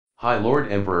Hi,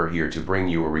 Lord Emperor here to bring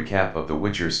you a recap of the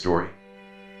Witcher story.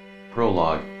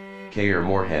 Prologue, Kaer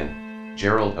Morhen,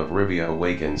 Geralt of Rivia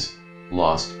awakens,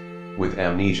 lost, with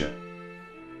amnesia.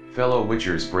 Fellow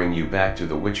Witchers bring you back to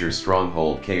the Witcher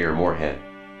stronghold Kaer Morhen.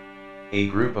 A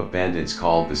group of bandits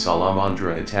called the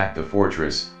Salamandra attack the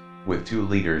fortress, with two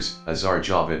leaders, Azar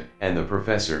Javid and the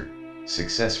Professor,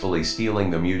 successfully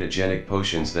stealing the mutagenic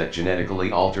potions that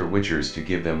genetically alter Witchers to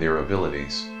give them their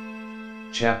abilities.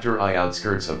 Chapter I.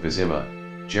 Outskirts of Vizima,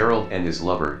 Geralt and his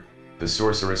lover, the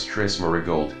sorceress Triss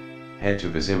Merigold, head to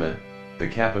Vizima, the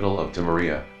capital of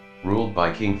Temeria, ruled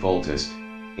by King Foltest,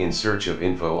 in search of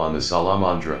info on the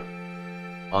Salamandra.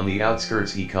 On the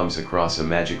outskirts he comes across a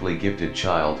magically gifted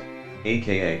child,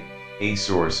 aka, a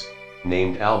source,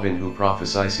 named Alvin who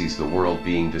prophesies the world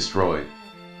being destroyed.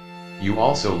 You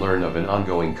also learn of an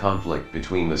ongoing conflict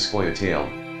between the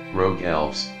Scoia'tael, rogue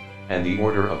elves, and the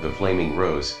Order of the Flaming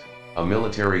Rose, a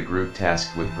military group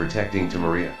tasked with protecting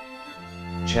Temeria.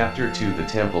 Chapter 2. The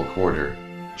Temple Quarter,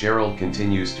 Geralt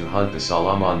continues to hunt the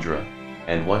Salamandra,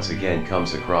 and once again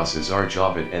comes across Azar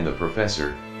Javid and the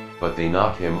Professor, but they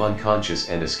knock him unconscious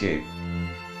and escape.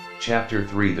 Chapter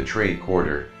 3. The Trade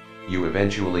Quarter, you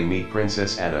eventually meet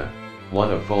Princess Ada, one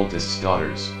of Foltest's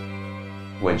daughters.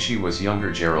 When she was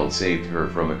younger, Geralt saved her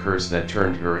from a curse that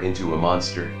turned her into a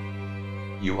monster.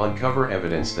 You uncover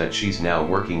evidence that she's now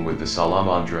working with the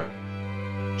Salamandra.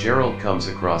 Geralt comes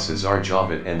across Azar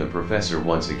Javid and the Professor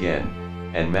once again,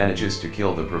 and manages to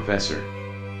kill the Professor.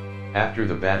 After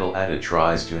the battle, Ada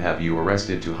tries to have you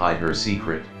arrested to hide her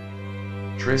secret.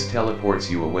 Triss teleports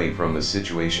you away from the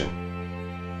situation.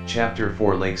 Chapter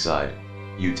 4. Lakeside,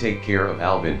 you take care of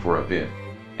Alvin for a bit,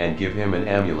 and give him an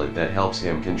amulet that helps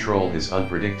him control his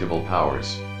unpredictable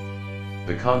powers.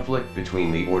 The conflict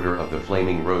between the Order of the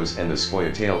Flaming Rose and the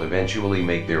Scoia'tael eventually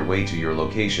make their way to your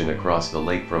location across the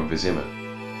lake from Vizima.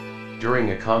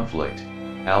 During a conflict,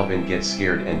 Alvin gets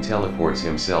scared and teleports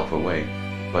himself away,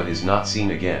 but is not seen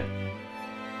again.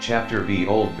 Chapter V.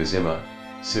 Old Vizima,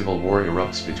 civil war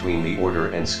erupts between the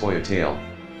Order and Scoia'tael,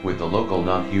 with the local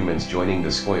non-humans joining the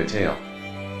Scoia'tael.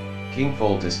 King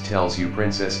Foltest tells you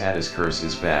Princess Ada's curse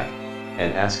is back,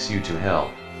 and asks you to help.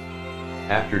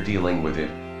 After dealing with it,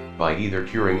 by either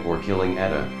curing or killing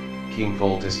Ada, King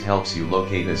Foltest helps you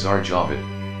locate Azar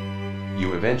Javid.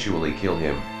 You eventually kill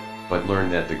him, but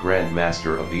learn that the Grand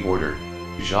Master of the Order,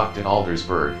 Jacques de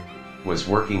Aldersberg, was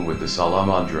working with the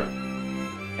Salamandra.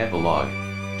 Epilogue,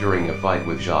 during a fight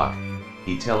with Jacques,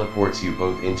 he teleports you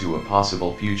both into a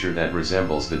possible future that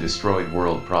resembles the destroyed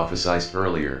world prophesied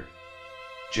earlier.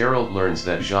 Geralt learns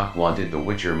that Jacques wanted the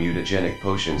Witcher mutagenic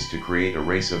potions to create a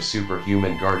race of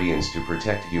superhuman guardians to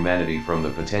protect humanity from the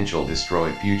potential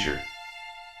destroyed future.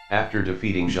 After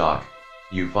defeating Jacques,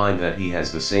 you find that he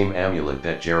has the same amulet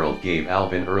that Geralt gave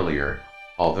Alvin earlier,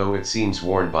 although it seems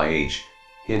worn by age,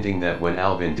 hinting that when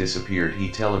Alvin disappeared he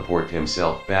teleported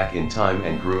himself back in time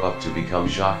and grew up to become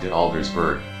Jacques de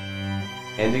Aldersberg.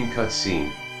 Ending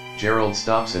cutscene, Geralt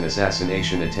stops an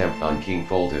assassination attempt on King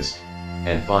Foltest,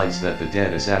 and finds that the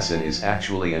dead assassin is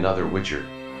actually another Witcher.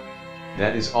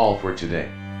 That is all for today.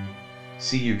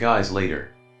 See you guys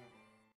later.